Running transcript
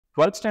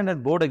12th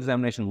standard board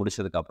examination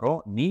முடிச்சதுக்கப்புறம்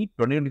NEET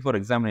 2024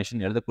 examination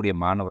எழுதக்கூடிய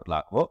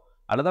மாணவர்களாகவோ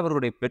அல்லது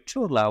அவர்களுடைய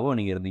பெற்றோர்களாகவோ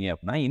நீங்கள் இருந்தீங்க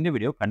அப்படின்னா இந்த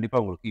வீடியோ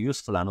கண்டிப்பாக உங்களுக்கு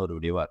யூஸ்ஃபுல்லான ஒரு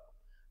வீடியோவாக இருக்கும்.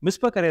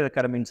 மிஸ்பா கரியர்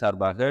அகாடமியின்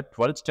சார்பாக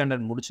 12th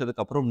ஸ்டாண்டர்ட்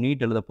முடிச்சதுக்கப்புறம்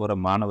நீட் எழுத போகிற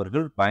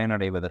மாணவர்கள்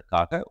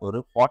பயனடைவதற்காக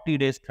ஒரு 40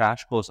 days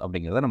கிராஷ் கோர்ஸ்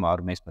அப்படிங்கிறத நம்ம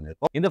ஆர்கனைஸ்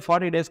பண்ணியிருக்கோம். இந்த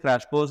 40 days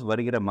கிராஷ் கோர்ஸ்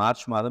வருகிற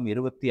மார்ச் மாதம்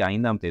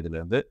 25ஆம்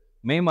தேதியிலிருந்து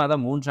மே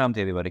மாதம் 3ஆம்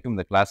தேதி வரைக்கும்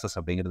இந்த கிளாஸஸ்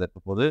அப்படிங்கிறது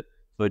இருக்க போது.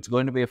 So it's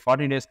going to be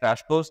 40 days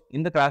crash course.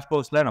 இந்த கிராஷ்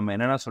கோர்ஸில் நம்ம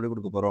என்னென்ன சொல்லிக்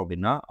கொடுக்க போகிறோம்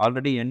அப்படின்னா,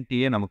 ஆல்ரெடி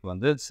NTA நமக்கு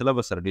வந்து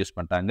சிலபஸ் ரெடியூஸ்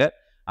பண்ணிட்டாங்க.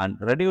 அண்ட்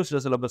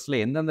ரெடியூஸ்டு சிலபஸில்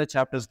எந்தெந்த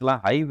சாப்டர்ஸ்க்குலாம்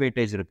ஹை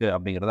வெயிட்டேஜ் இருக்குது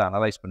அப்படிங்கிறத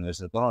அனலைஸ் பண்ணி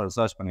வச்சுருக்கோம்,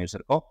 ரிசர்ச் பண்ணி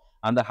வச்சுருக்கோம்.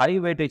 அந்த ஹை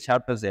வெயிட்டேஜ்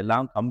சாப்டர்ஸ்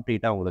எல்லாம்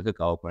கம்ப்ளீட்டாக உங்களுக்கு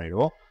கவர்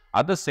பண்ணிடுவோம்.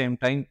 அட் த சேம்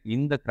டைம்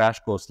இந்த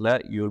கிராஷ் கோர்ஸில்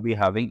you will be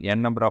having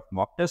n number of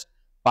mock test,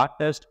 part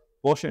test,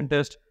 portion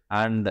test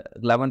and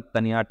 11th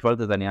தனியாக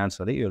 12th தனியான்னு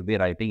சொல்லி you will be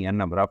writing n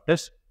number of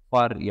tests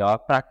for your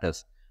practice.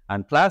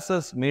 And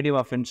classes, medium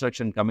of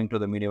instruction, coming to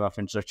the medium of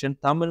instruction,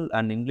 Tamil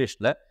and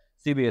Englishல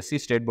CBSE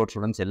state board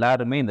students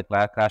எல்லாருமே இந்த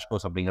crash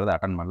course அப்படிங்கிறத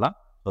attend பண்ணலாம்.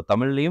 So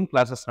தமிழ்லையும்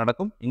classes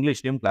நடக்கும்,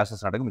 இங்கிலீஷ்லையும்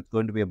classes நடக்கும். It's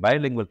going to be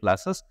bilingual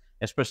classes,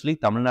 especially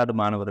Tamil Nadu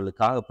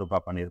மாணவர்களுக்காக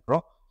prepare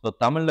பண்ணியிருக்கிறோம். So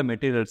தமிழில்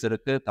மெட்டீரியல்ஸ்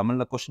இருக்குது,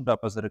 தமிழில் கொஸ்டின்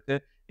பேப்பர்ஸ்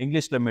இருக்குது,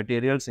 இங்கிலீஷில்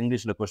மெட்டீரியல்ஸ்,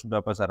 இங்கிலீஷில் question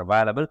papers are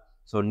available.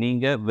 So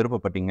நீங்கள்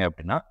விருப்பப்பட்டீங்க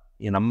அப்படின்னா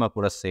நம்ம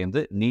கூட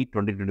சேர்ந்து நீட்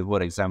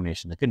 2024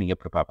 எக்ஸாமினேஷனுக்கு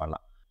நீங்கள் ப்ரிப்பேர்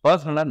பண்ணலாம்.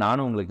 பர்சனலாக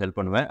நானும் உங்களுக்கு ஹெல்ப்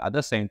பண்ணுவேன். At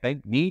the same time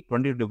NEET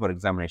 2024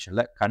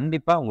 எக்ஸாமினேஷனில்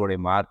கண்டிப்பாக உங்களுடைய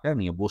மார்க்கை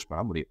நீங்கள் பூஸ்ட்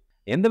பண்ண முடியும்.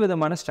 எந்த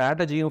விதமான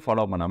ஸ்ட்ராட்டஜியும்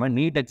ஃபாலோ பண்ணாமல்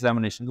நீட்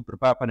எக்ஸாமினேஷனுக்கு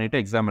ப்ரிப்பேர் பண்ணிட்டு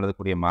எக்ஸாம்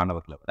எழுதக்கூடிய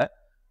மாணவர்களை விட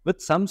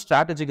வித் சம்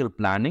ஸ்ட்ராட்டஜிக்கல்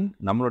பிளானிங்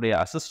நம்மளுடைய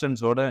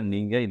அசிஸ்டன்ஸோட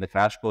நீங்கள் இந்த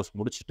கிராஷ் கோர்ஸ்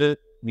முடிச்சுட்டு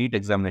நீட்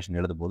எக்ஸாமினேஷன்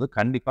எழுதும்போது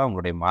கண்டிப்பாக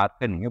உங்களுடைய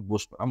மார்க்கை நீங்கள்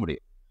பூஸ்ட் பண்ண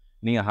முடியும்.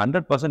 நீங்கள்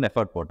 100%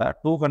 எஃபர்ட் போட்டால்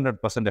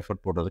 200%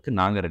 எஃபர்ட் போடுறதுக்கு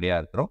நாங்கள்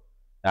ரெடியாக இருக்கிறோம்.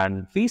 And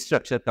fees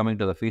structure, coming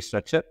to the fees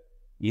structure,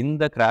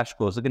 இந்த கிராஷ்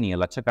கோர்ஸுக்கு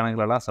நீங்கள்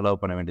லட்சக்கணக்கிலலாம் செலவு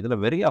பண்ண வேண்டியதில்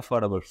very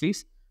affordable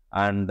fees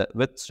and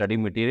with study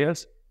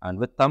materials and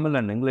with Tamil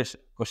and English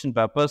question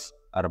papers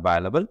are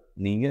available.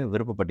 நீங்கள்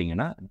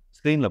விருப்பப்பட்டீங்கன்னா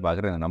ஸ்க்ரீனில்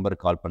பார்க்குற இந்த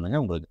நம்பருக்கு கால்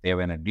பண்ணுங்கள். உங்களுக்கு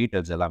தேவையான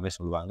டீட்டெயில்ஸ் எல்லாமே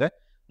சொல்லுவாங்க.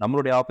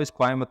 நம்மளுடைய ஆஃபீஸ்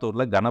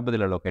கோயம்புத்தூரில்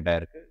கணபதியில் லொக்கேட்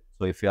ஆகிருக்கு.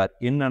 So if you are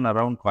in and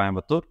around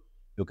Coimbatore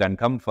you can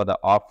come for the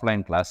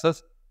offline classes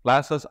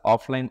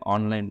offline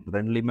online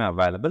ரெண்டுலேயுமே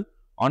available.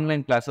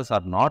 Online classes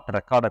R not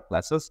recorded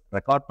classes.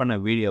 Record பண்ண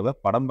வீடியோவை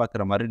படம்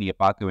பார்க்குற மாதிரி நீங்கள்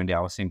பார்க்க வேண்டிய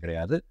அவசியம்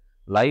கிடையாது.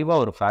 லைவாக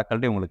ஒரு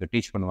ஃபேக்கல்ட்டி உங்களுக்கு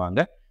டீச் பண்ணுவாங்க,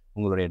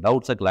 உங்களுடைய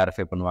டவுட்ஸை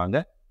கிளாரிஃபை பண்ணுவாங்க.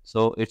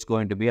 So it's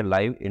going to be a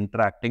live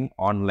interacting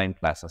online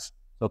classes.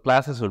 So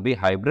classes will be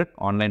hybrid,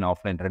 online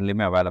offline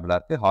ரெண்டுலேயுமே அவைலபிளாக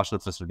இருக்குது.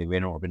 ஹாஸ்டல் ஃபெசிலிட்டி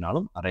வேணும்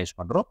அப்படின்னாலும் அரேஞ்ச்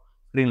பண்ணுறோம்.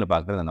 ஸ்க்ரீனில்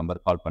பார்க்குற அந்த நம்பர்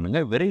கால்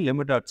பண்ணுங்கள். Very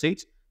limited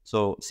seats. ஸோ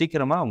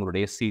சீக்கிரமாக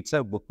உங்களுடைய சீட்ஸை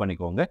புக்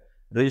பண்ணிக்கோங்க.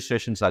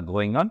 Registrations are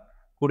going on.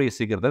 கூடிய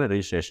சீக்கிரத்தில்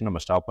ரெஜிஸ்ட்ரேஷன் நம்ம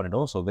ஸ்டாப்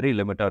பண்ணிடுவோம். So very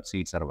limited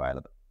seats are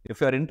available. If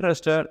you are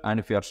interested and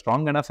if you are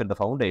strong enough in the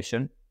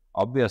foundation,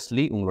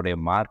 obviously உங்களுடைய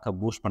மார்க்கை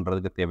boost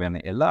பண்ணுறதுக்கு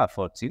தேவையான எல்லா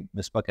எஃபர்ட்ஸையும்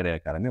மிஸ்பா கரியர்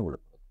அகாடமி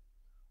உங்களுக்கு.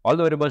 All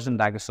the very best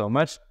and thank you so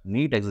much.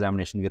 NEET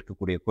examination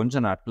இருக்கக்கூடிய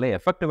கொஞ்ச நாட்களில்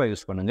எஃபெக்டிவாக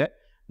யூஸ் பண்ணுங்கள்.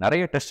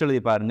 நிறைய டெஸ்ட்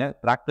எழுதி பாருங்கள்,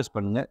 ப்ராக்டிஸ்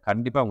பண்ணுங்கள்.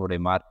 கண்டிப்பாக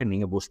உங்களுடைய மார்க்கை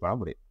நீங்கள் பூஸ்ட் பண்ண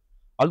முடியும்.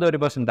 All the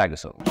very best and thank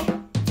you so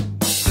much.